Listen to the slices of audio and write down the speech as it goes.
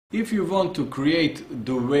If you want to create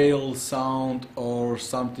the whale sound or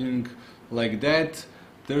something like that,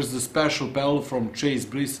 there's a special pedal from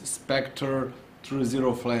Bliss Spectre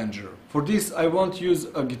 30 flanger. For this I won't use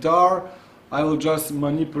a guitar, I will just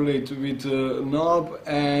manipulate with a knob,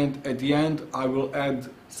 and at the end I will add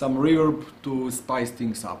some reverb to spice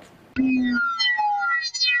things up.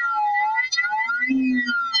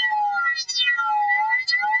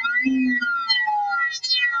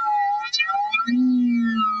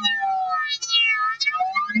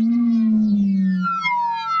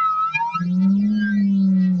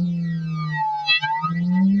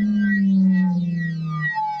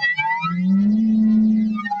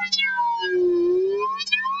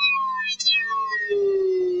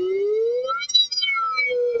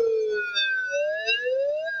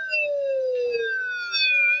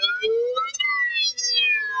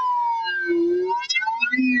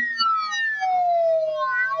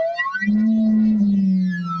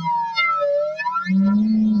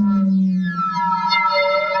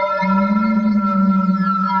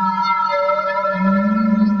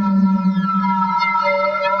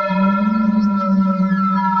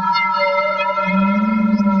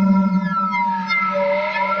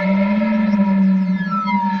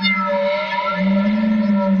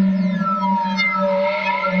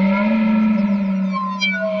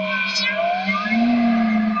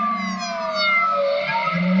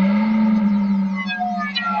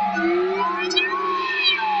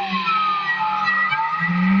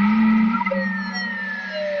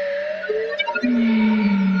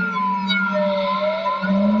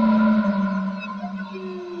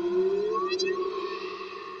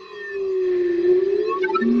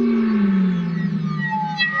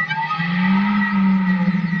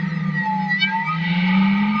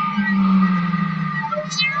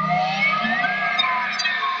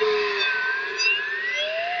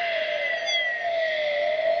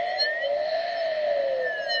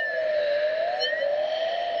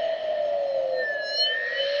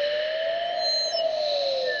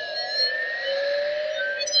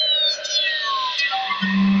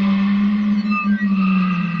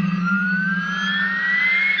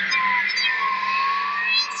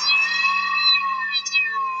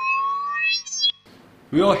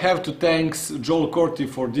 We all have to thank Joel Corti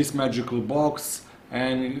for this magical box,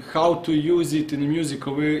 and how to use it in a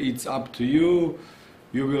musical way, it's up to you.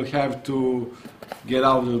 You will have to get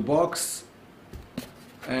out of the box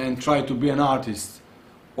and try to be an artist,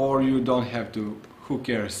 or you don't have to. Who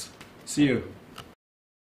cares? See you.